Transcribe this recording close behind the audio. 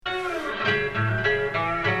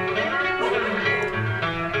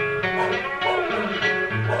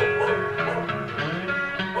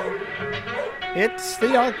It's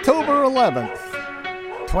the October 11th,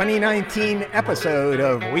 2019 episode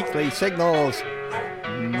of Weekly Signals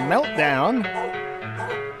Meltdown,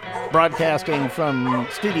 broadcasting from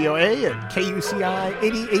Studio A at KUCI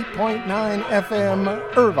 88.9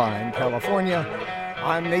 FM, Irvine, California.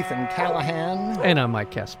 I'm Nathan Callahan. And I'm Mike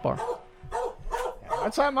Kaspar.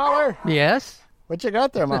 What's up, Mahler? Yes? What you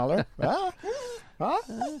got there, Mahler? Huh?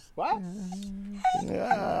 What?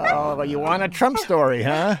 Oh, you want a Trump story,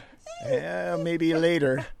 huh? Yeah, maybe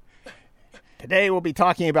later. Today we'll be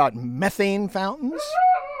talking about methane fountains,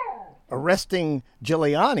 arresting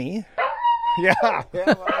Giuliani,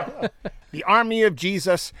 the Army of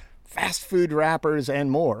Jesus, fast food wrappers, and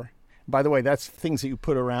more. By the way, that's things that you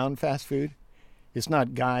put around fast food. It's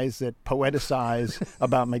not guys that poeticize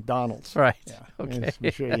about McDonald's. Right. Yeah, okay.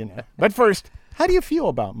 I'm sure you know. But first, how do you feel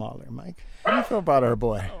about Mahler, Mike? How do you feel about our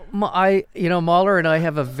boy? Mahler and I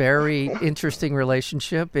have a very interesting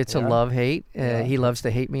relationship. It's a love-hate. He loves to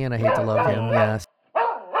hate me, and I hate to love him. Yes.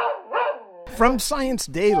 From Science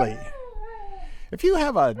Daily. If you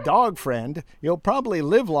have a dog friend, you'll probably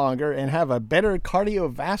live longer and have a better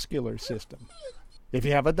cardiovascular system. If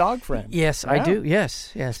you have a dog friend. Yes, I do.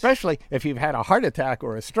 Yes. Especially if you've had a heart attack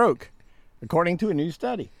or a stroke, according to a new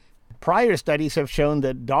study. Prior studies have shown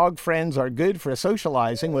that dog friends are good for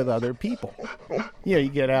socializing with other people. You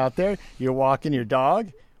get out there, you're walking your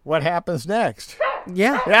dog. What happens next?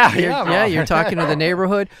 Yeah. You're talking to the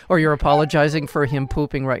neighborhood, or you're apologizing for him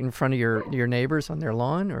pooping right in front of your neighbors on their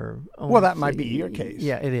lawn, or well, that might be your case.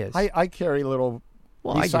 Yeah, it is. I carry little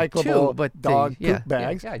recyclable I do too, dog poop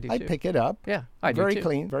bags. Yeah, I do I too. pick it up. Yeah, I do very too.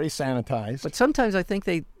 clean, very sanitized. But sometimes I think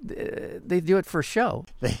they do it for show.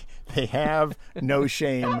 They have no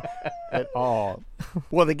shame at all.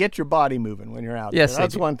 Well, they get your body moving when you're out Yes, there.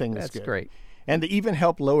 That's they do. one thing that's good. That's great. And they even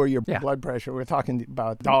help lower your blood pressure. We're talking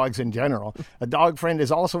about dogs in general. A dog friend is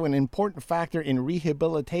also an important factor in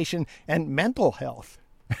rehabilitation and mental health.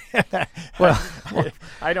 Well,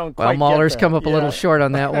 I don't quite Mahler's get that. come up a little short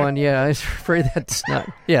on that one. Yeah, I'm afraid that's not.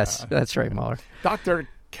 Yes, that's right, Mahler. Dr.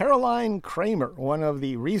 Caroline Kramer, one of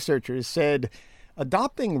the researchers, said,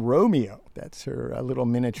 adopting Romeo, that's her little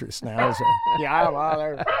miniature schnauzer.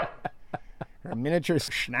 Mahler. Her miniature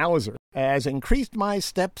schnauzer has increased my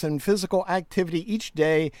steps and physical activity each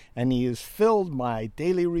day, and he has filled my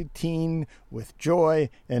daily routine with joy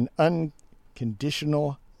and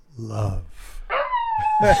unconditional love.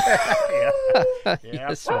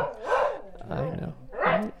 Yes, I know.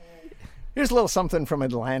 Here's a little something from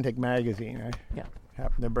Atlantic Magazine I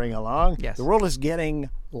happen to bring along. Yes. The world is getting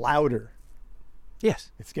louder.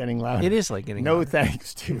 Yes. It's getting louder. It is like getting no louder.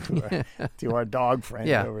 thanks to our dog friend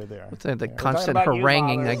over there. It's the constant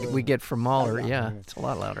haranguing that we get from Mahler. Yeah, it's a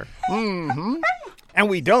lot louder. Mm-hmm. And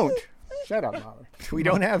we don't. Shut up, Mahler. We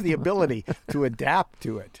don't have the ability to adapt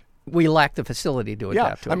to it. We lack the facility to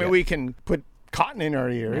adapt to it. I mean, we can put cotton in our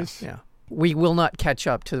ears. Yeah. We will not catch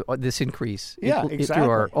up to this increase exactly. through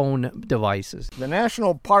our own devices. The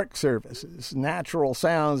National Park Service's Natural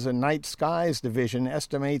Sounds and Night Skies Division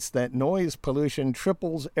estimates that noise pollution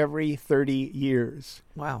triples every 30 years.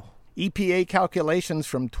 Wow. EPA calculations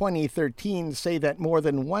from 2013 say that more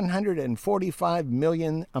than 145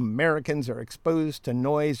 million Americans are exposed to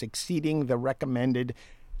noise exceeding the recommended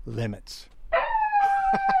limits.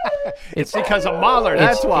 It's because of Mahler,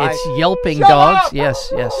 that's why. It's yelping Shut dogs. up! Yes.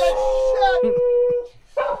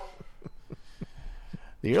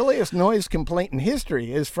 The earliest noise complaint in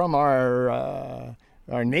history is from our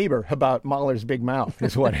neighbor about Mahler's big mouth,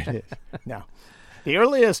 is what it is. Now, the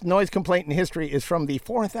earliest noise complaint in history is from the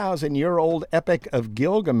 4,000-year-old Epic of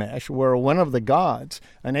Gilgamesh, where one of the gods,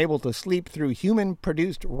 unable to sleep through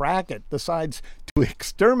human-produced racket, decides to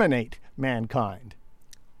exterminate mankind.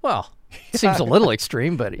 Well, it seems a little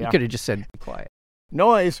extreme, but you could have just said quiet.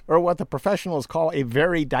 Noise, or what the professionals call a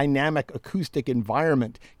very dynamic acoustic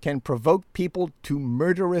environment, can provoke people to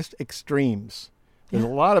murderous extremes. There's a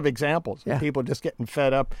lot of examples of people just getting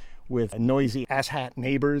fed up with noisy asshat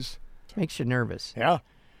neighbors. Makes you nervous. Yeah.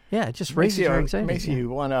 Yeah, it just raises your anxiety. Makes you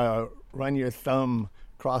want to run your thumb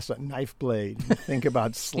across a knife blade and think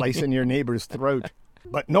about slicing your neighbor's throat.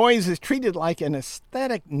 But noise is treated like an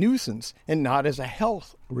aesthetic nuisance and not as a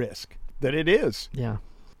health risk that it is. Yeah.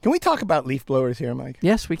 Can we talk about leaf blowers here, Mike?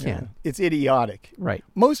 Yes, we can. Yeah. It's idiotic. Right.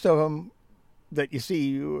 Most of them that you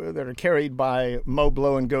see that are carried by mow,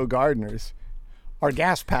 blow, and go gardeners are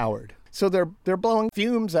gas-powered. So they're blowing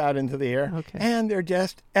fumes out into the air, and they're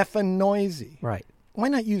just effing noisy. Right. Why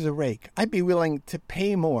not use a rake? I'd be willing to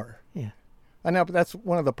pay more. Yeah. I know, but that's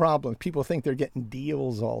one of the problems. People think they're getting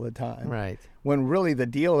deals all the time. Right. When really the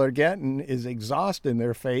deal they're getting is exhaust in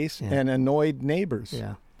their face and annoyed neighbors.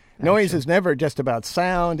 Yeah. Noise is never just about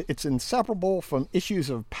sound. It's inseparable from issues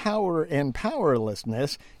of power and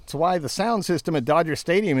powerlessness. It's why the sound system at Dodger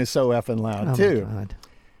Stadium is so effing loud, too. My God.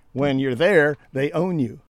 When you're there, they own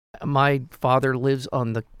you. My father lives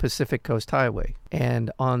on the Pacific Coast Highway,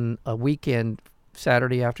 and on a weekend,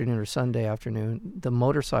 Saturday afternoon or Sunday afternoon, the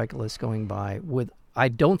motorcyclists going by with, I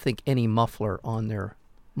don't think, any muffler on their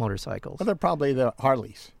motorcycles. Well, they're probably the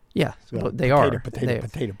Harleys. Yeah, So but they are. Potato.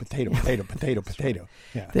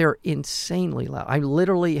 Yeah. They're insanely loud. I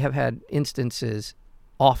literally have had instances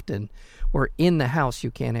often where in the house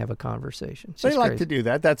you can't have a conversation. They like to do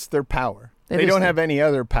that. That's their power. They don't have any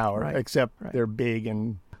other power except they're big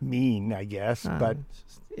and mean, I guess. But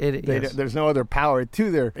there's no other power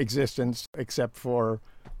to their existence except for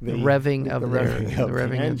the revving of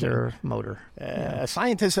their motor.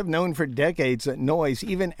 Scientists have known for decades that noise,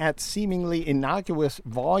 even at seemingly innocuous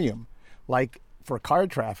volume, like for car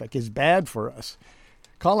traffic, is bad for us.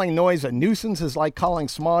 Calling noise a nuisance is like calling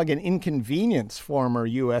smog an inconvenience, former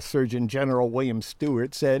U.S. Surgeon General William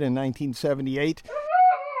Stewart said in 1978.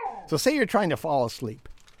 So say you're trying to fall asleep.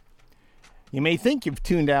 You may think you've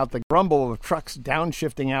tuned out the grumble of trucks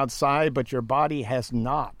downshifting outside, but your body has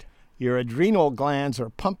not. Your adrenal glands are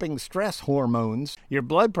pumping stress hormones. Your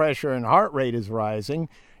blood pressure and heart rate is rising.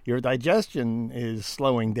 Your digestion is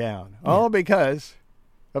slowing down. Yeah. All because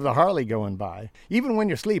of the Harley going by. Even when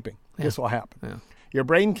you're sleeping, this will happen. Yeah. Your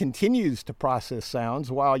brain continues to process sounds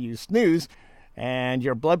while you snooze, and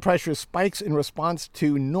your blood pressure spikes in response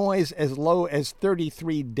to noise as low as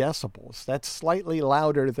 33 decibels. That's slightly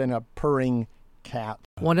louder than a purring cat.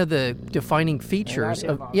 One of the defining features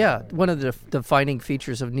of defining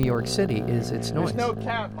features of New York City is its noise. There's no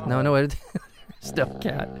cat, Mom. No, there's no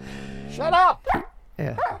cat. Shut up!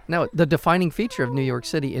 Yeah. No, the defining feature of New York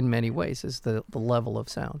City in many ways is the level of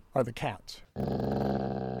sound. Are the cats.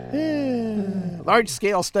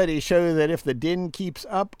 Large-scale studies show that if the din keeps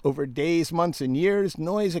up over days, months, and years,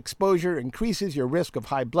 noise exposure increases your risk of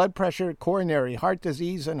high blood pressure, coronary heart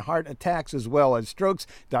disease, and heart attacks, as well as strokes,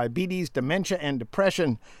 diabetes, dementia, and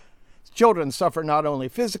depression. Children suffer not only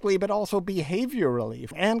physically, but also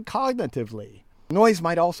behaviorally and cognitively. Noise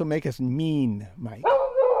might also make us mean, Mike.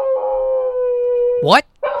 What?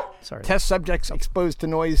 Sorry. Test subjects exposed to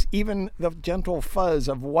noise, even the gentle fuzz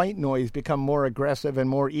of white noise, become more aggressive and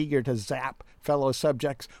more eager to zap fellow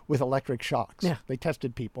subjects with electric shocks. Yeah. They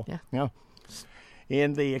tested people. Yeah.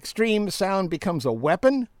 In the extreme, sound becomes a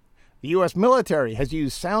weapon. The U.S. military has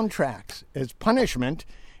used soundtracks as punishment.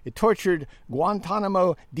 It tortured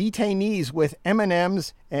Guantanamo detainees with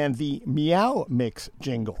M&Ms and the Meow Mix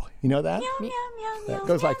jingle. You know that? It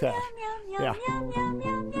goes like that. Yeah.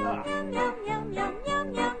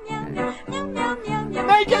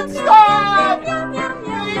 Make it stop!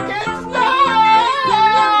 Make it stop!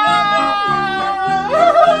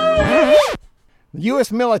 The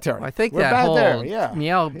U.S. military. I think We're that whole there.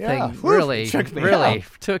 meow thing really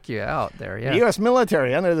took you out there. Yeah. The U.S.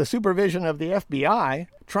 military, under the supervision of the FBI,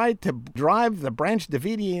 tried to drive the Branch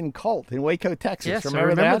Davidian cult in Waco, Texas. Yes, remember I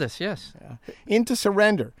remember that? this, yes. Into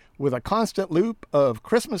surrender with a constant loop of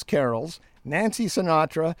Christmas carols, Nancy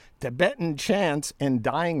Sinatra, Tibetan chants, and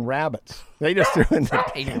dying rabbits. They just threw in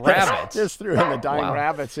the dying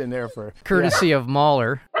rabbits in there for courtesy of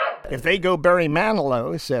Mahler. If they go Barry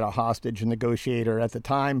Manilow, said a hostage negotiator at the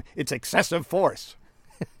time, it's excessive force.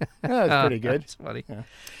 That's pretty good. That's funny. Yeah.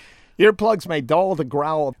 Earplugs may dull the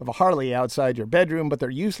growl of a Harley outside your bedroom, but they're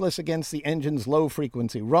useless against the engine's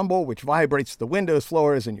low-frequency rumble, which vibrates the windows,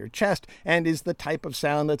 floors, and your chest, and is the type of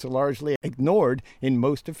sound that's largely ignored in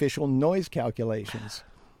most official noise calculations.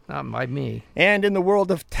 Not by me. And in the world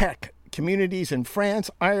of tech, communities in France,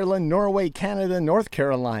 Ireland, Norway, Canada, North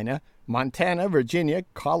Carolina, Montana, Virginia,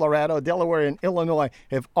 Colorado, Delaware, and Illinois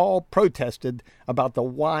have all protested about the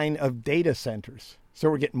whine of data centers. So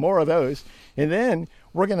we're getting more of those. And then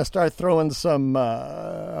we're going to start throwing some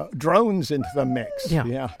drones into the mix.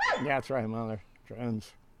 Yeah, that's right, Mother.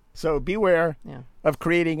 Drones. So beware of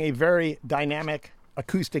creating a very dynamic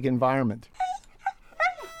acoustic environment.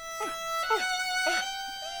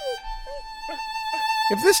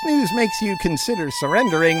 If this news makes you consider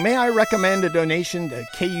surrendering, may I recommend a donation to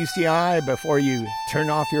KUCI before you turn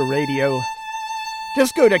off your radio?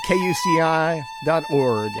 Just go to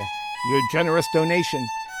KUCI.org. Your generous donation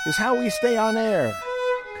is how we stay on air.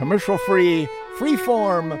 Commercial-free,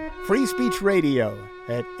 free-form, free speech radio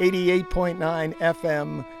at 88.9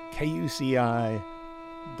 FM, KUCI.org.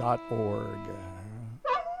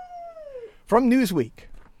 From Newsweek.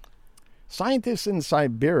 Scientists in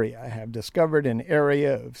Siberia have discovered an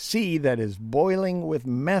area of sea that is boiling with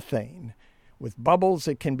methane, with bubbles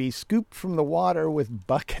that can be scooped from the water with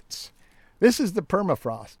buckets. This is the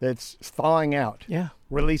permafrost that's thawing out, Yeah.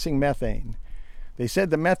 releasing methane. They said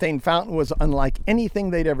the methane fountain was unlike anything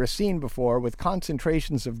they'd ever seen before, with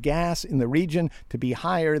concentrations of gas in the region to be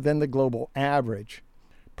higher than the global average.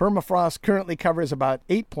 Permafrost currently covers about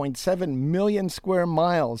 8.7 million square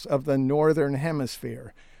miles of the northern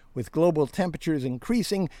hemisphere. With global temperatures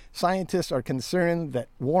increasing, scientists are concerned that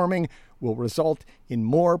warming will result in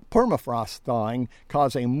more permafrost thawing,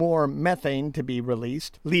 causing more methane to be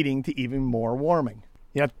released, leading to even more warming.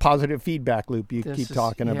 That positive feedback loop you keep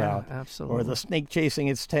talking about. Absolutely. Or the snake chasing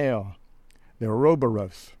its tail. The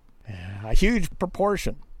Ouroboros. A huge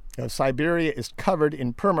proportion of Siberia is covered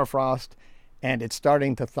in permafrost, and it's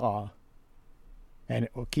starting to thaw. And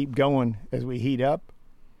it will keep going as we heat up.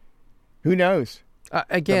 Who knows?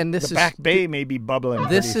 Again, the Back Bay may be bubbling.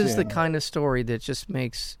 This pretty is soon. the kind of story that just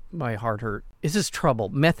makes my heart hurt. This is trouble.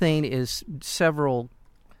 Methane is several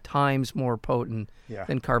times more potent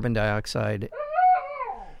than carbon dioxide.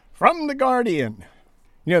 From The Guardian.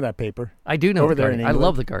 You know that paper? I do know Over The there Guardian. in I England.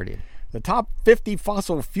 love The Guardian. The top 50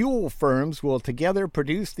 fossil fuel firms will together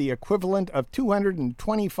produce the equivalent of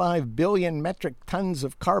 225 billion metric tons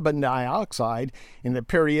of carbon dioxide in the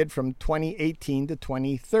period from 2018 to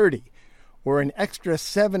 2030, or an extra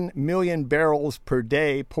 7 million barrels per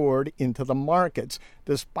day poured into the markets,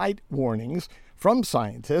 despite warnings from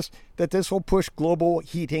scientists that this will push global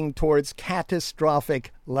heating towards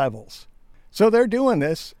catastrophic levels. So they're doing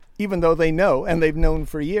this, even though they know, and they've known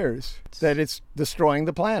for years, that it's destroying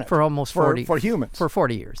the planet. For almost 40 For humans. For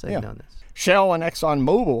 40 years, they've known this. Shell and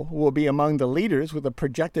ExxonMobil will be among the leaders with a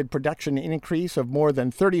projected production increase of more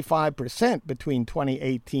than 35% between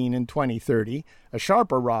 2018 and 2030, a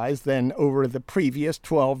sharper rise than over the previous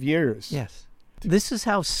 12 years. Yes. This is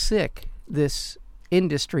how sick this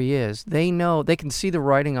industry is. They know, they can see the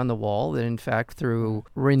writing on the wall that, in fact, through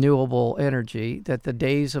renewable energy, that the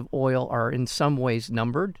days of oil are in some ways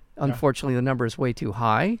numbered. Unfortunately, the number is way too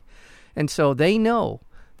high. And so they know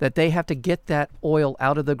that they have to get that oil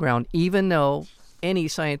out of the ground, even though any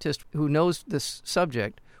scientist who knows this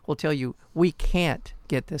subject will tell you we can't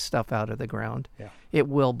get this stuff out of the ground. Yeah. It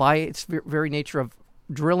will, by its very nature of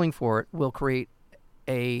drilling for it, will create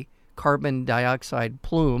a carbon dioxide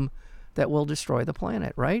plume that will destroy the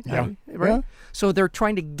planet, right? Yeah. Right? Yeah. So they're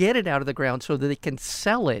trying to get it out of the ground so that they can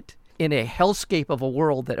sell it in a hellscape of a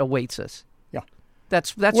world that awaits us. Yeah.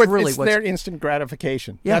 That's Well, really it's what's... their instant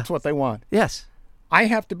gratification. Yeah. That's what they want. Yes. I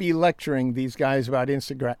have to be lecturing these guys about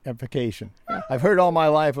instant gratification. I've heard all my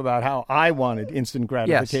life about how I wanted instant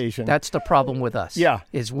gratification. Yes, that's the problem with us. Yeah.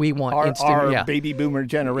 Is we want our instant... baby boomer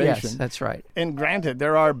generation. Yes, that's right. And granted,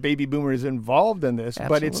 there are baby boomers involved in this,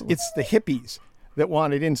 but it's the hippies that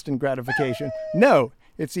wanted instant gratification. No,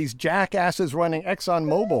 it's these jackasses running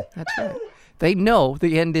ExxonMobil. That's right. They know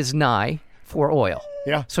the end is nigh for oil.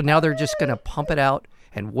 Yeah. So now they're just going to pump it out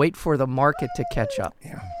and wait for the market to catch up.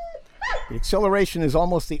 Yeah. The acceleration is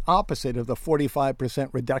almost the opposite of the 45%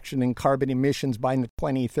 reduction in carbon emissions by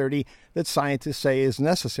 2030 that scientists say is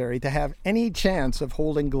necessary to have any chance of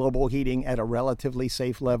holding global heating at a relatively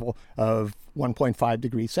safe level of 1.5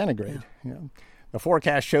 degrees centigrade. Yeah. The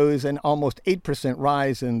forecast shows an almost 8%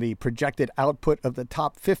 rise in the projected output of the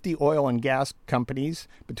top 50 oil and gas companies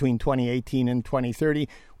between 2018 and 2030,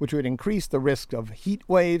 which would increase the risk of heat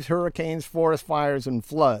waves, hurricanes, forest fires, and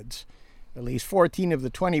floods. At least 14 of the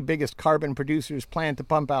 20 biggest carbon producers plan to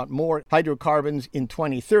pump out more hydrocarbons in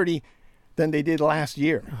 2030 than they did last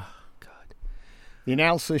year. Oh, God. The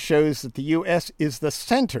analysis shows that the U.S. is the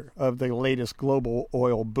center of the latest global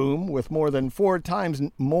oil boom, with more than 4 times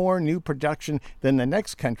more new production than the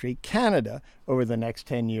next country, Canada, over the next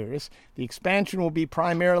 10 years. The expansion will be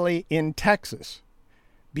primarily in Texas.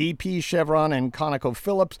 BP, Chevron, and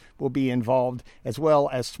ConocoPhillips will be involved, as well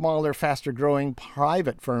as smaller, faster-growing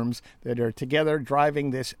private firms that are together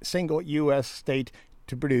driving this single U.S. state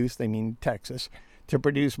to produce, they mean Texas, to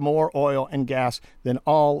produce more oil and gas than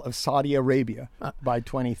all of Saudi Arabia by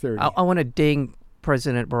 2030. I want to ding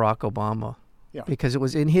President Barack Obama. Yeah. Because it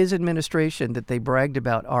was in his administration that they bragged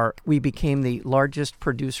about we became the largest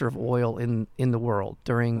producer of oil in the world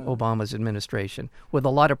during Obama's administration. With a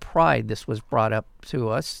lot of pride, this was brought up to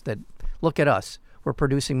us that, look at us, we're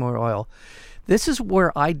producing more oil. This is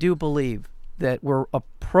where I do believe that we're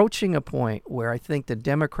approaching a point where I think the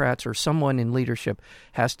Democrats or someone in leadership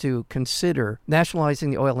has to consider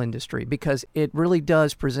nationalizing the oil industry, because it really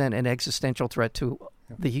does present an existential threat to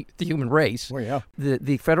the human race. Oh, yeah.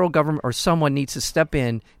 The federal government or someone needs to step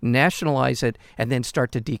in, nationalize it, and then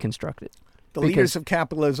start to deconstruct it. The leaders of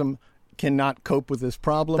capitalism cannot cope with this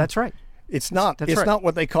problem. That's right. It's not. That's It's right. not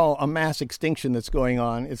what they call a mass extinction that's going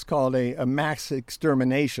on. It's called a mass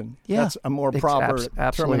extermination. Yeah. That's a more proper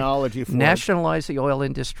Absolutely. terminology for it. Nationalize the oil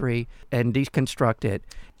industry and deconstruct it.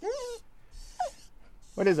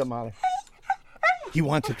 What is it, Molly? He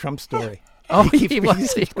wants a Trump story. Oh, he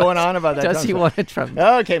keeps going on about that. Does Trump he story. want a Trump?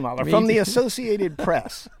 Okay, Mahler. Me From the too. Associated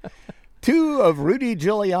Press, 2 of Rudy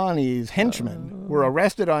Giuliani's henchmen were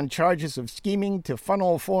arrested on charges of scheming to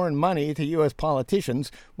funnel foreign money to U.S.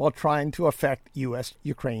 politicians while trying to affect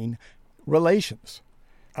U.S.-Ukraine relations.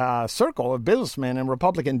 A circle of businessmen and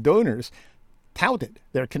Republican donors touted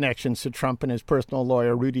their connections to Trump and his personal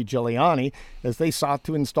lawyer, Rudy Giuliani, as they sought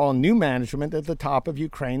to install new management at the top of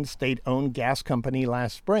Ukraine's state-owned gas company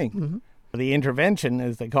last spring. Mm-hmm. The intervention,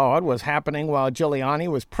 as they call it, was happening while Giuliani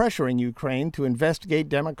was pressuring Ukraine to investigate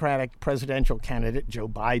Democratic presidential candidate Joe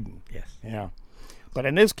Biden. Yes. Yeah. But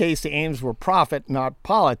in this case, the aims were profit, not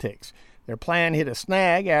politics. Their plan hit a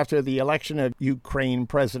snag after the election of Ukraine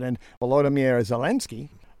President Volodymyr Zelensky,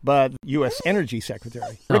 but U.S. Energy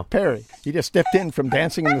Secretary Rick Perry, he just stepped in from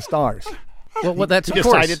Dancing in the Stars. Well, that's He of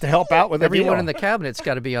course. decided to help out with Everyone deal. in the cabinet's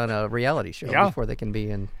got to be on a reality show Yeah. before they can be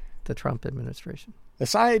in the Trump administration.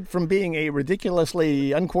 Aside from being a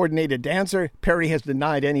ridiculously uncoordinated dancer, Perry has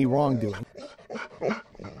denied any wrongdoing.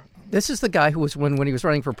 This is the guy who was, when he was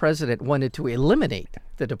running for president, wanted to eliminate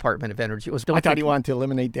the Department of Energy. It was, I thought he wanted to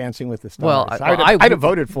eliminate Dancing with the Stars. Well, I'd have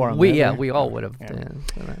voted for him. We all would have. Yeah.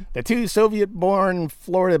 Yeah. The 2 Soviet-born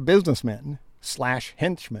Florida businessmen /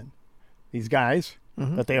 henchmen, these guys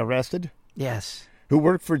that they arrested, Yes. who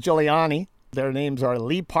worked for Giuliani. Their names are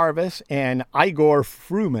Lee Parvis and Igor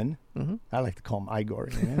Fruman. I like to call him Igor.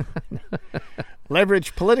 You know?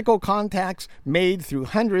 Leveraged political contacts made through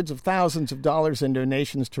hundreds of thousands of dollars in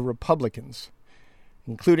donations to Republicans,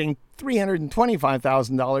 including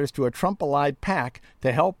 $325,000 to a Trump-allied PAC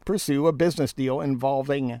to help pursue a business deal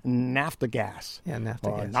involving Naftogaz. Yeah, Or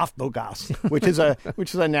Naftogaz. Naftogaz,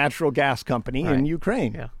 which is a natural gas company in Right.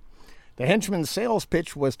 Ukraine. Yeah. The henchman's sales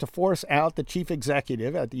pitch was to force out the chief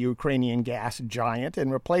executive at the Ukrainian gas giant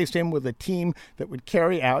and replace him with a team that would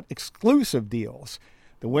carry out exclusive deals.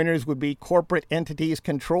 The winners would be corporate entities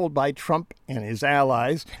controlled by Trump and his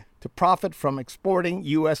allies to profit from exporting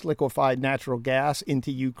U.S. liquefied natural gas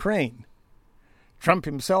into Ukraine. Trump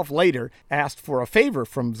himself later asked for a favor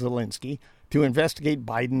from Zelensky to investigate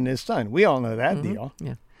Biden and his son. We all know that deal.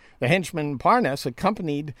 Yeah. The henchman Parnas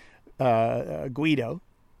accompanied Guido.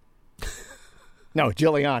 No,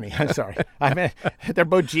 Giuliani. I'm sorry. They're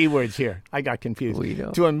both G words here. I got confused.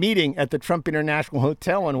 Guido. To a meeting at the Trump International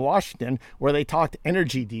Hotel in Washington where they talked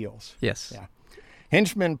energy deals. Yes. Yeah.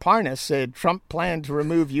 Henchman Parnas said Trump planned to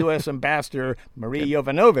remove U.S. Ambassador Marie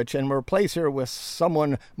Yovanovitch and replace her with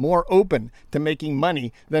someone more open to making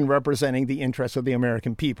money than representing the interests of the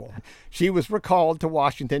American people. She was recalled to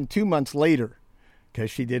Washington 2 months later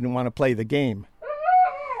because she didn't want to play the game.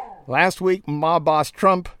 Last week, Mob Boss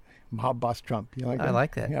Trump, you like that? I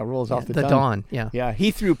like that. Yeah, rolls off the The tongue. Dawn, yeah. Yeah,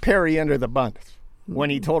 he threw Perry under the bus when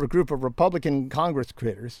he told a group of Republican Congress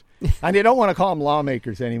critters, and they don't want to call them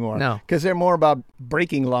lawmakers anymore. No. Because they're more about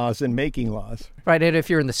breaking laws than making laws. Right, and if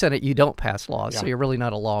you're in the Senate, you don't pass laws, so Yeah. you're really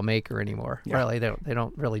not a lawmaker anymore. Yeah. Really, they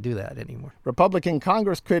don't really do that anymore. Republican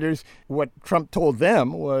Congress critters, what Trump told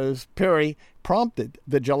them was Perry prompted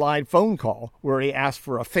the July phone call where he asked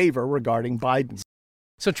for a favor regarding Biden.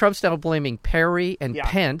 So Trump's now blaming Perry and Yeah.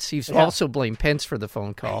 Pence. He's Yeah. also blamed Pence for the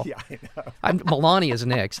phone call. Yeah, I know. Melania's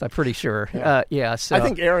next, I'm pretty sure. So I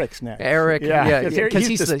think Eric's next. Eric, because because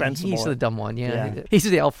he's he's dispensable. the dumb one. Yeah. Yeah. He's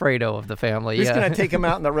the Alfredo of the family. Who's yeah. going to take him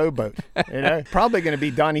out in the rowboat? Probably going to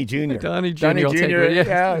be Donnie Jr. Donnie Jr. will take Jr. her, yeah.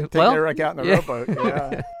 Yeah, take Well, Eric out in the yeah. rowboat.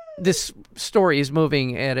 Yeah. This story is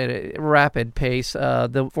moving at a rapid pace.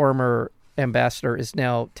 The former ambassador is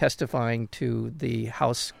now testifying to the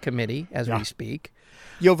House committee as we speak.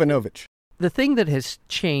 Yovanovitch. The thing that has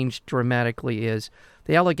changed dramatically is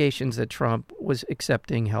the allegations that Trump was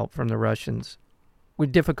accepting help from the Russians were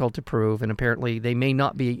difficult to prove, and apparently they may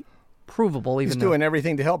not be provable. He's Even though, doing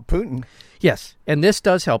everything to help Putin. yes, and this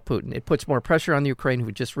does help Putin. It puts more pressure on the Ukraine,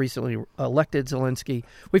 who just recently elected Zelensky.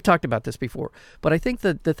 We've talked about this before, but I think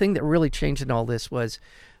that the thing that really changed in all this was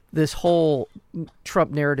this whole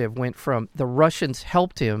Trump narrative went from the Russians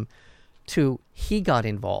helped him to he got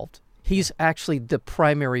involved. He's actually the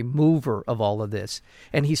primary mover of all of this.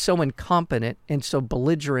 And he's so incompetent and so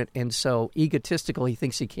belligerent and so egotistical he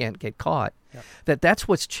thinks he can't get caught. Yeah. That's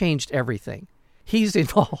what's changed everything. He's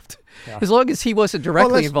involved. Yeah. As long as he wasn't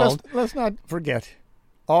directly involved. Let's not forget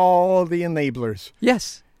all the enablers.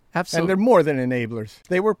 Yes, absolutely. And they're more than enablers.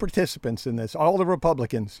 They were participants in this, all the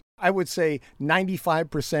Republicans. I would say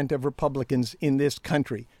 95% of Republicans in this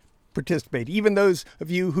country participate, even those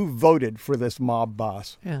of you who voted for this mob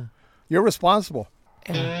boss. Yeah. You're responsible.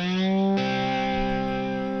 And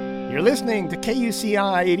You're listening to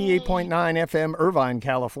KUCI 88.9 FM, Irvine,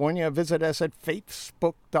 California. Visit us at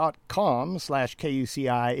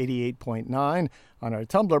facebook.com/KUCI 88.9, on our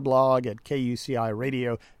Tumblr blog at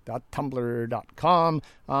kuciradio.tumblr.com,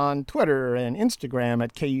 on Twitter and Instagram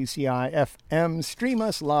at KUCI FM. Stream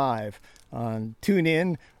us live on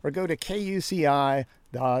TuneIn or go to kuci.org.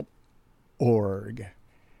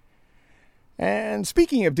 And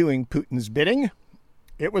speaking of doing Putin's bidding,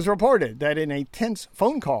 it was reported that in a tense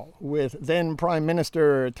phone call with then Prime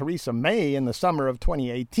Minister Theresa May in the summer of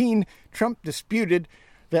 2018, Trump disputed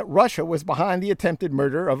that Russia was behind the attempted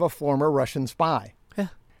murder of a former Russian spy. Yeah.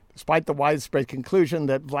 Despite the widespread conclusion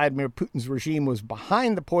that Vladimir Putin's regime was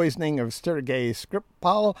behind the poisoning of Sergei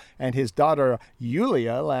Skripal and his daughter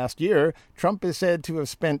Yulia last year, Trump is said to have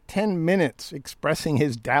spent 10 minutes expressing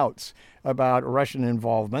his doubts about Russian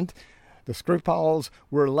involvement. The Skripals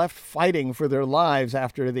were left fighting for their lives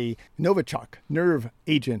after the Novichok nerve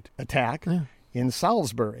agent attack in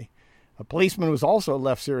Salisbury. A policeman was also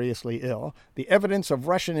left seriously ill. The evidence of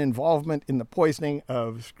Russian involvement in the poisoning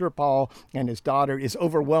of Skripal and his daughter is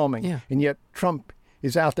overwhelming, and yet Trump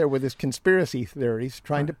is out there with his conspiracy theories,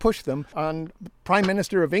 trying to push them on the Prime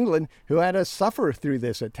Minister of England, who had to suffer through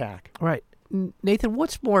this attack. Right. Nathan,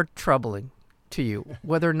 what's more troubling to you,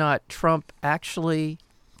 whether or not Trump actually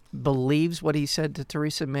believes what he said to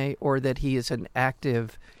Theresa May, or that he is an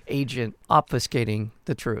active agent obfuscating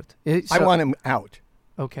the truth? I want him out.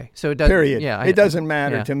 Okay. So it doesn't, period. Yeah, it doesn't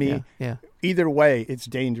matter to me. Yeah. Either way, it's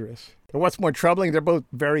dangerous. And what's more troubling? They're both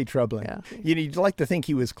very troubling. Yeah. You'd like to think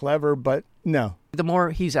he was clever, but no. The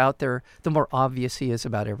more he's out there, the more obvious he is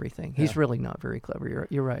about everything. He's really not very clever.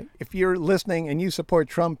 You're right. If you're listening and you support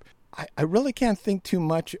Trump, I really can't think too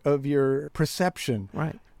much of your perception.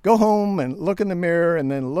 Right. Go home and look in the mirror and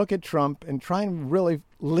then look at Trump and try and really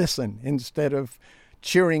listen instead of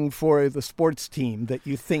cheering for the sports team that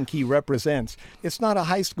you think he represents. It's not a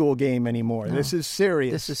high school game anymore. No. This is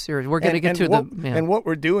serious. This is serious. We're going to get And what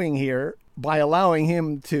we're doing here, by allowing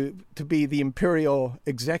him to be the imperial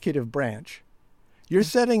executive branch, you're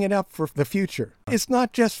setting it up for the future. It's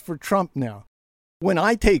not just for Trump now. When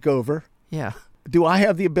I take over, do I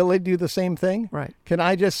have the ability to do the same thing? Right. Can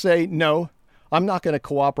I just say, no, I'm not going to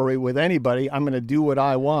cooperate with anybody. I'm going to do what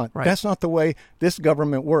I want. Right. That's not the way this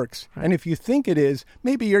government works. Right. And if you think it is,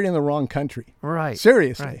 maybe you're in the wrong country. Right.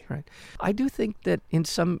 Seriously. Right. I do think that in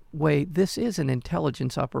some way this is an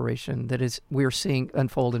intelligence operation that we're seeing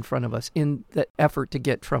unfold in front of us in the effort to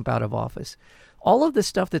get Trump out of office. All of the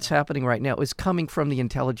stuff that's happening right now is coming from the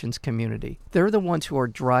intelligence community. They're the ones who are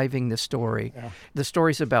driving the story. Yeah. The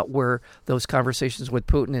stories about where those conversations with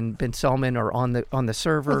Putin and bin Salman are on the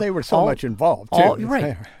server. Well, they were so much involved, too.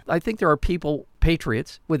 Right. I think there are people,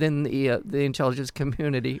 patriots, within the intelligence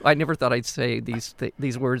community. I never thought I'd say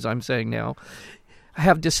these words I'm saying now.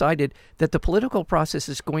 Have decided that the political process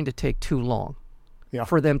is going to take too long. Yeah.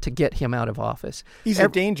 For them to get him out of office. He's a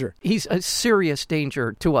danger. He's a serious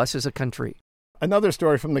danger to us as a country. Another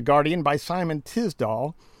story from The Guardian by Simon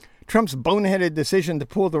Tisdall. Trump's boneheaded decision to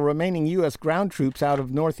pull the remaining U.S. ground troops out of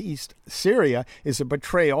northeast Syria is a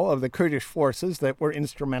betrayal of the Kurdish forces that were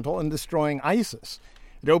instrumental in destroying ISIS.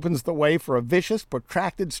 It opens the way for a vicious,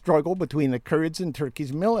 protracted struggle between the Kurds and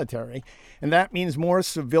Turkey's military, and that means more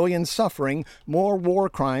civilian suffering, more war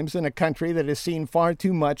crimes in a country that has seen far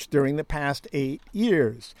too much during the past 8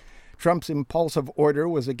 years. Trump's impulsive order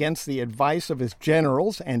was against the advice of his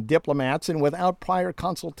generals and diplomats and without prior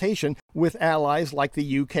consultation with allies like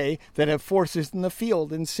the UK that have forces in the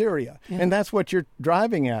field in Syria. Yeah. And that's what you're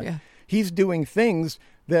driving at. Yeah. He's doing things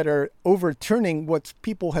that are overturning what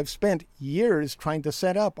people have spent years trying to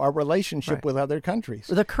set up, our relationship with other countries.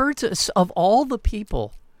 The Kurds, of all the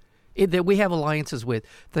people that we have alliances with,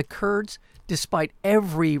 the Kurds, despite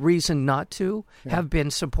every reason not to, have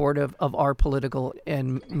been supportive of our political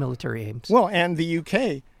and military aims. Well, and the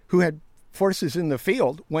UK, who had forces in the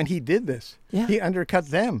field when he did this, he undercut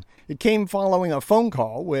them. It came following a phone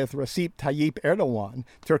call with Recep Tayyip Erdogan,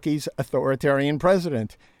 Turkey's authoritarian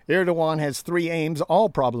president. Erdogan has 3 aims, all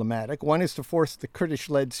problematic. One is to force the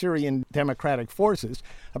Kurdish-led Syrian Democratic Forces,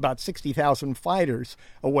 about 60,000 fighters,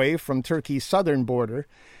 away from Turkey's southern border.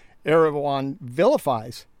 Erdogan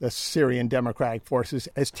vilifies the Syrian Democratic Forces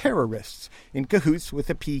as terrorists in cahoots with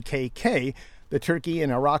the PKK, the Turkey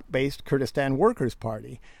and Iraq-based Kurdistan Workers'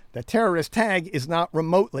 Party. The terrorist tag is not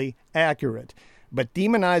remotely accurate, but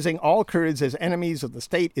demonizing all Kurds as enemies of the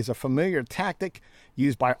state is a familiar tactic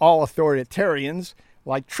used by all authoritarians,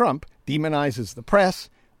 like Trump demonizes the press,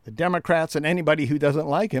 the Democrats, and anybody who doesn't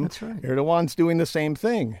like him. That's right. Erdogan's doing the same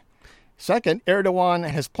thing. Second, Erdogan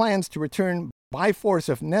has plans to return by force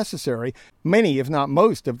if necessary many, if not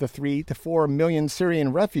most, of the 3 to 4 million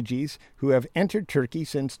Syrian refugees who have entered Turkey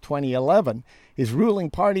since 2011. His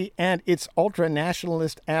ruling party and its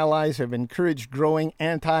ultra-nationalist allies have encouraged growing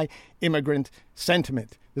anti-immigrant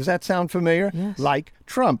sentiment. Does that sound familiar? Yes. Like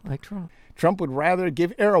Trump. Like Trump. Trump would rather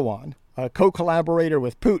give Erdogan, a co-collaborator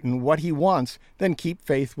with Putin, what he wants than keep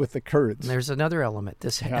faith with the Kurds. And there's another element.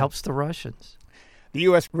 This helps the Russians. The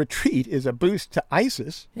U.S. retreat is a boost to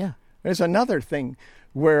ISIS. Yeah. There's another thing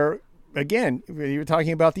where, again, you were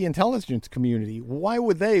talking about the intelligence community. Why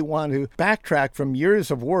would they want to backtrack from years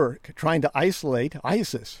of work trying to isolate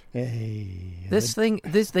ISIS?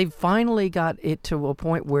 They've finally got it to a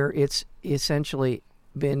point where it's essentially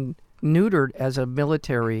been neutered as a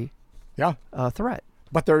military threat.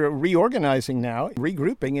 But they're reorganizing now,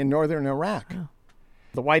 regrouping in northern Iraq. Yeah.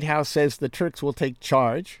 The White House says the Turks will take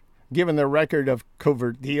charge. Given their record of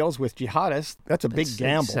covert deals with jihadists, that's a big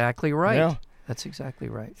gamble. Exactly right. Yeah. That's exactly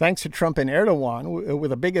right. Thanks to Trump and Erdogan,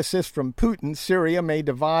 with a big assist from Putin, Syria may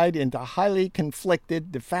divide into highly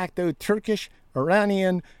conflicted de facto Turkish,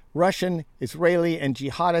 Iranian, Russian, Israeli, and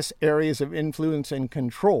jihadist areas of influence and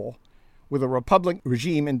control, with a republic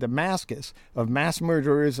regime in Damascus of mass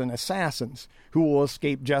murderers and assassins who will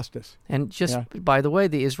escape justice. And just by the way,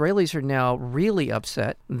 the Israelis are now really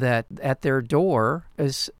upset that at their door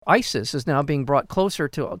ISIS is now being brought closer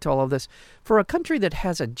to all of this. For a country that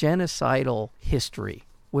has a genocidal history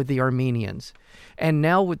with the Armenians and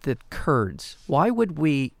now with the Kurds, why would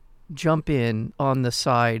we jump in on the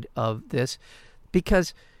side of this?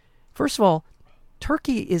 Because, first of all,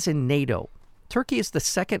 Turkey is in NATO. Turkey is the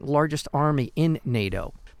second largest army in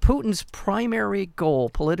NATO. Putin's primary goal,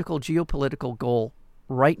 geopolitical goal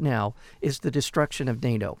right now, is the destruction of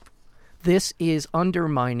NATO. This is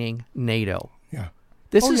undermining NATO. Yeah.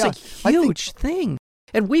 This is a huge thing.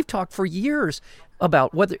 And we've talked for years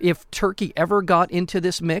about whether if Turkey ever got into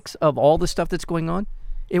this mix of all the stuff that's going on,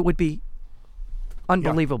 it would be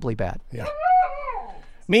unbelievably bad. Yeah.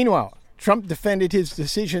 Meanwhile, Trump defended his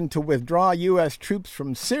decision to withdraw U.S. troops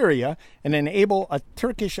from Syria and enable a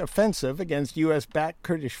Turkish offensive against U.S.-backed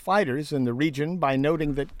Kurdish fighters in the region by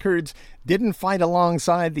noting that Kurds didn't fight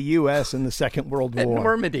alongside the U.S. in the Second World War. At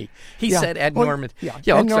Normandy. He said at Normandy. At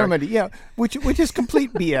Normandy, which is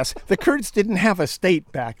complete BS. The Kurds didn't have a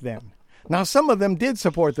state back then. Now, some of them did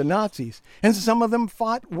support the Nazis, and some of them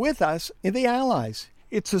fought with us, the Allies.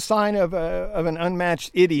 It's a sign of an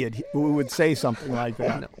unmatched idiot who would say something like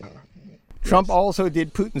that. No. Trump also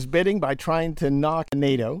did Putin's bidding by trying to knock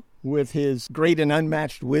NATO with his great and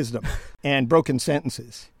unmatched wisdom and broken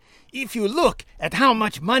sentences. If you look at how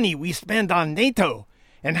much money we spend on NATO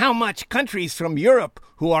and how much countries from Europe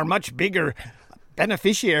who are much bigger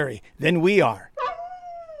beneficiary than we are.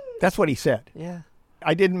 That's what he said. Yeah.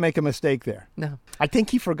 I didn't make a mistake there. No. I think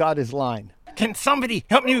he forgot his line. Can somebody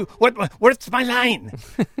help me? What's my line?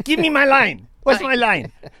 Give me my line. What's my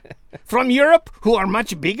line? From Europe, who are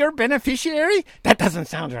much bigger beneficiary? That doesn't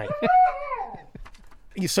sound right.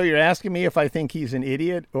 So you're asking me if I think he's an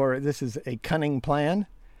idiot or this is a cunning plan?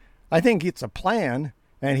 I think it's a plan,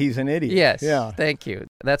 and he's an idiot. Yes. Yeah. Thank you.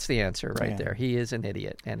 That's the answer right there. He is an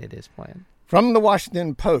idiot, and it is planned. From the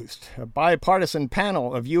Washington Post, a bipartisan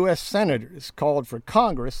panel of U.S. senators called for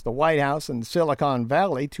Congress, the White House, and Silicon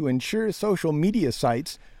Valley to ensure social media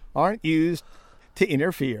sites aren't used to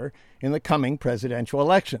interfere in the coming presidential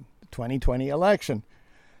election, the 2020 election.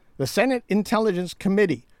 The Senate Intelligence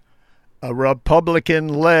Committee, a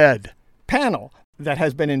Republican-led panel that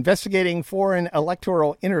has been investigating foreign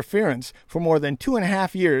electoral interference for more than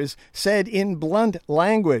 2.5 years, said in blunt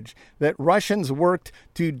language that Russians worked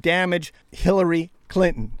to damage Hillary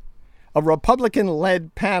Clinton. A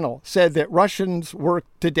Republican-led panel said that Russians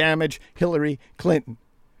worked to damage Hillary Clinton.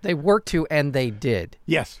 They worked to, and they did.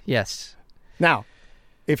 Yes. Yes. Now,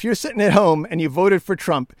 if you're sitting at home and you voted for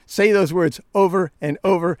Trump, say those words over and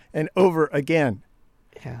over and over again.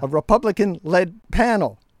 Yeah. A Republican-led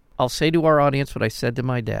panel. I'll say to our audience what I said to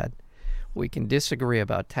my dad. We can disagree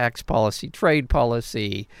about tax policy, trade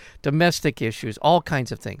policy, domestic issues, all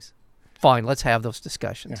kinds of things. Fine, let's have those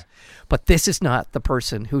discussions. Yeah. But this is not the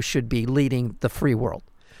person who should be leading the free world.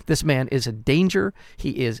 This man is a danger.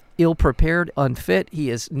 He is ill-prepared, unfit.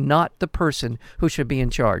 He is not the person who should be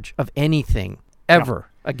in charge of anything ever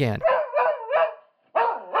again.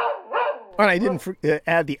 And I didn't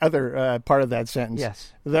add the other part of that sentence.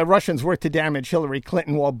 Yes. The Russians worked to damage Hillary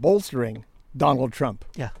Clinton while bolstering Donald Trump.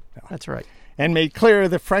 Yeah, that's right. And made clear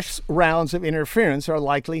the fresh rounds of interference are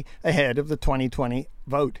likely ahead of the 2020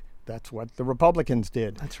 vote. That's what the Republicans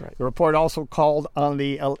did. That's right. The report also called on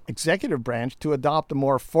the executive branch to adopt a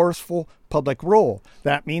more forceful public role.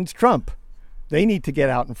 That means Trump. They need to get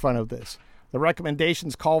out in front of this. The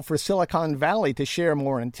recommendations call for Silicon Valley to share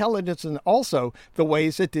more intelligence and also the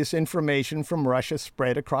ways that disinformation from Russia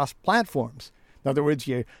spread across platforms. In other words,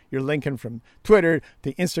 you're linking from Twitter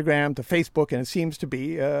to Instagram to Facebook, and it seems to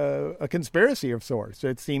be a conspiracy of sorts.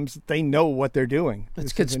 It seems that they know what they're doing.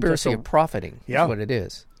 It's conspiracy of profiting is what it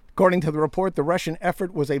is. According to the report, the Russian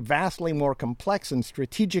effort was a vastly more complex and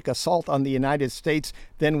strategic assault on the United States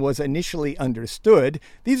than was initially understood.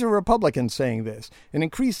 These are Republicans saying this. An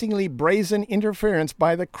increasingly brazen interference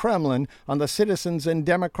by the Kremlin on the citizens and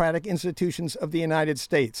democratic institutions of the United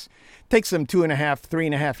States. It takes them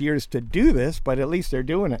 3.5 years to do this, but at least they're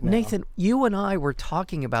doing it now. Nathan, you and I were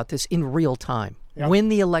talking about this in real time. Yep. When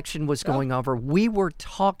the election was going over, we were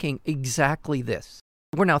talking exactly this.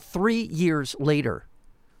 We're now 3 years later.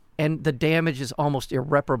 And the damage is almost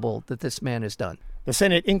irreparable that this man has done. The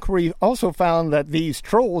Senate inquiry also found that these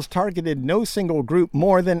trolls targeted no single group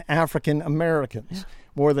more than African Americans. Yeah.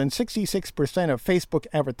 More than 66% of Facebook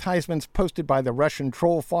advertisements posted by the Russian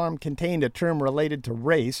troll farm contained a term related to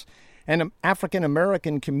race, and African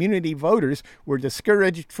American community voters were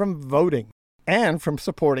discouraged from voting and from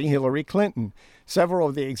supporting Hillary Clinton. Several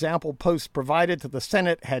of the example posts provided to the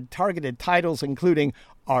Senate had targeted titles including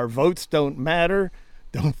 "Our Votes Don't Matter,"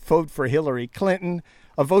 "Don't Vote for Hillary Clinton,"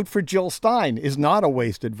 "A Vote for Jill Stein is not a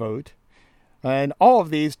wasted vote." And all of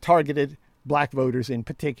these targeted black voters in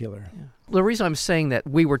particular. Yeah. The reason I'm saying that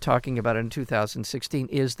we were talking about it in 2016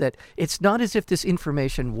 is that it's not as if this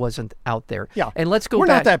information wasn't out there. Yeah. And let's go We're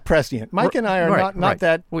back. not that prescient. Mike and I are not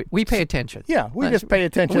that. We pay attention. Yeah, we just pay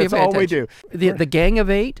attention. That's all we do. The Gang of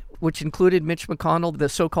Eight, which included Mitch McConnell, the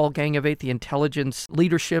so-called Gang of Eight, the intelligence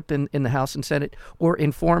leadership in the House and Senate, were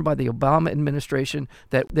informed by the Obama administration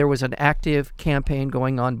that there was an active campaign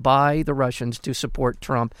going on by the Russians to support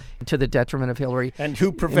Trump to the detriment of Hillary. And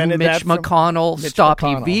who prevented Mitch that? Mitch McConnell.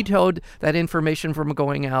 He vetoed that information from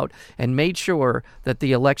going out and made sure that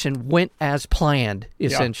the election went as planned,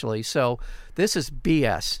 essentially. Yeah. So this is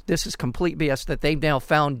BS. This is complete BS that they've now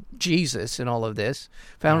found Jesus in all of this,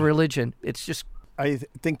 found religion. It's just... I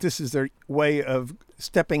think this is their way of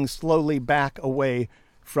stepping slowly back away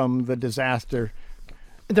from the disaster.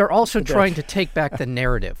 They're also trying to take back the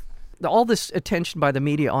narrative. All this attention by the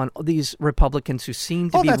media on these Republicans who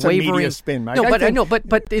seem to be that's wavering. A media spin, Mike.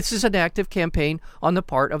 But this is an active campaign on the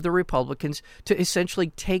part of the Republicans to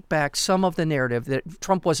essentially take back some of the narrative that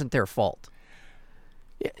Trump wasn't their fault.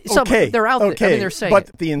 They're out there. I mean, they're saying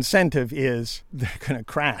but the incentive is they're going to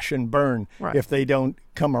crash and burn if they don't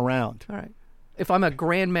come around. All right. If I'm a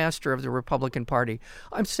grandmaster of the Republican Party,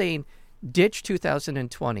 I'm saying ditch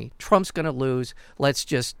 2020. Trump's going to lose. Let's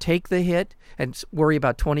just take the hit and worry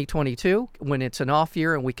about 2022 when it's an off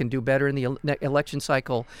year and we can do better in the election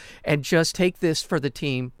cycle, and just take this for the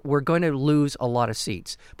team. We're going to lose a lot of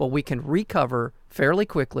seats, but we can recover fairly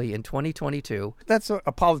quickly in 2022. That's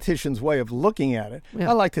a politician's way of looking at it. Yeah.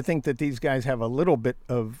 I like to think that these guys have a little bit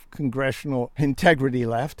of congressional integrity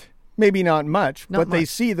left. Maybe not much, they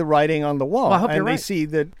see the writing on the wall, and they see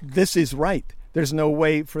that this is right. There's no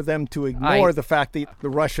way for them to ignore the fact that the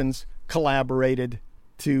Russians collaborated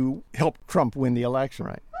to help Trump win the election.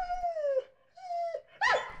 Right.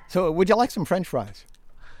 So would you like some French fries?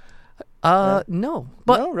 No.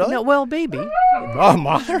 But, no, really? No, well, maybe. Oh,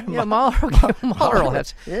 Mahler? Yeah, Mahler will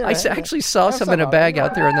have. Yeah, I actually saw some in a bag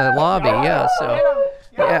out there in the lobby. Yeah, so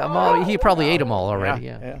Mahler, he probably ate them all already.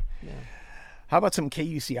 Yeah. How about some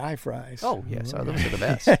KUCI fries? Oh, yes. Those are the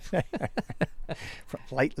best.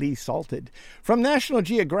 Lightly salted. From National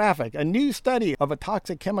Geographic, a new study of a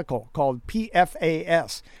toxic chemical called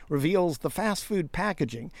PFAS reveals the fast food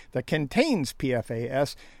packaging that contains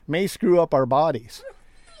PFAS may screw up our bodies.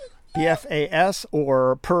 PFAS,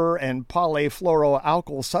 or per- and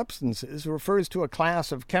polyfluoroalkyl substances, refers to a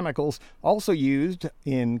class of chemicals also used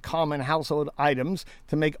in common household items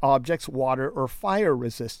to make objects water or fire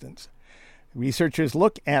resistant. Researchers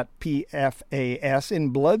look at PFAS in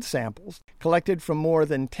blood samples collected from more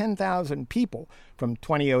than 10,000 people from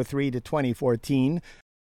 2003 to 2014.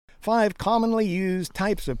 5 commonly used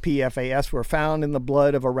types of PFAS were found in the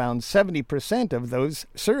blood of around 70% of those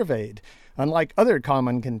surveyed. Unlike other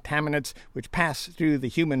common contaminants which pass through the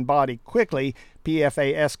human body quickly,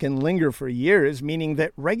 PFAS can linger for years, meaning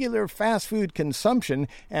that regular fast food consumption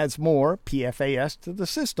adds more PFAS to the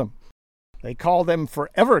system. They call them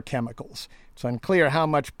forever chemicals. It's unclear how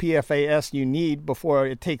much PFAS you need before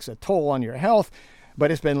it takes a toll on your health.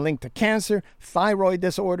 but it's been linked to cancer, thyroid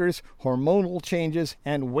disorders, hormonal changes,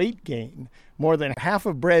 and weight gain. More than half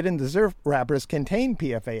of bread and dessert wrappers contain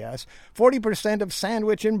PFAS, 40% of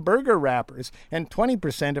sandwich and burger wrappers, and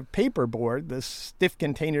 20% of paperboard, the stiff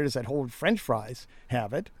containers that hold French fries,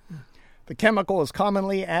 have it. The chemical is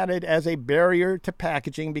commonly added as a barrier to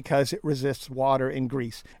packaging because it resists water and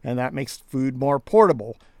grease, and that makes food more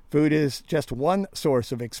portable. Food is just one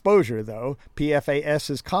source of exposure, though.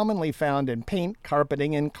 PFAS is commonly found in paint,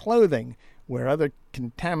 carpeting, and clothing. Where other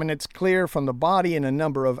contaminants clear from the body in a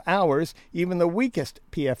number of hours, even the weakest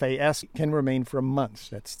PFAS can remain for months.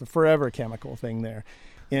 That's the forever chemical thing there.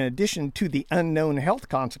 In addition to the unknown health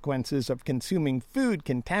consequences of consuming food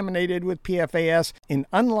contaminated with PFAS in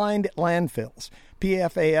unlined landfills,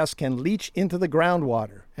 PFAS can leach into the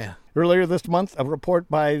groundwater. Yeah. Earlier this month, a report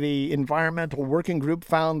by the Environmental Working Group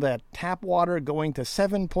found that tap water going to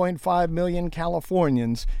 7.5 million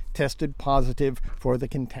Californians tested positive for the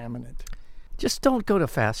contaminant. Just don't go to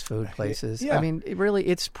fast food places. Yeah. I mean,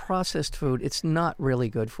 it's processed food. It's not really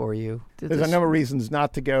good for you. There's a number of reasons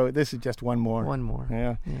not to go. This is just one more. One more.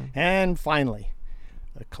 Yeah. And finally,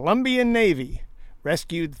 the Colombian Navy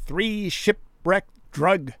rescued 3 shipwrecked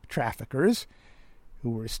drug traffickers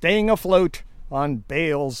who were staying afloat on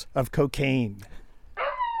bales of cocaine.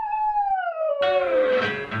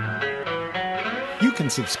 You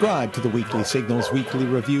can subscribe to the Weekly Signals Weekly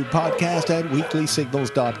Review podcast at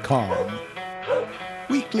weeklysignals.com.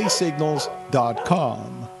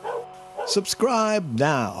 weeklysignals.com. Subscribe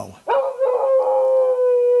now.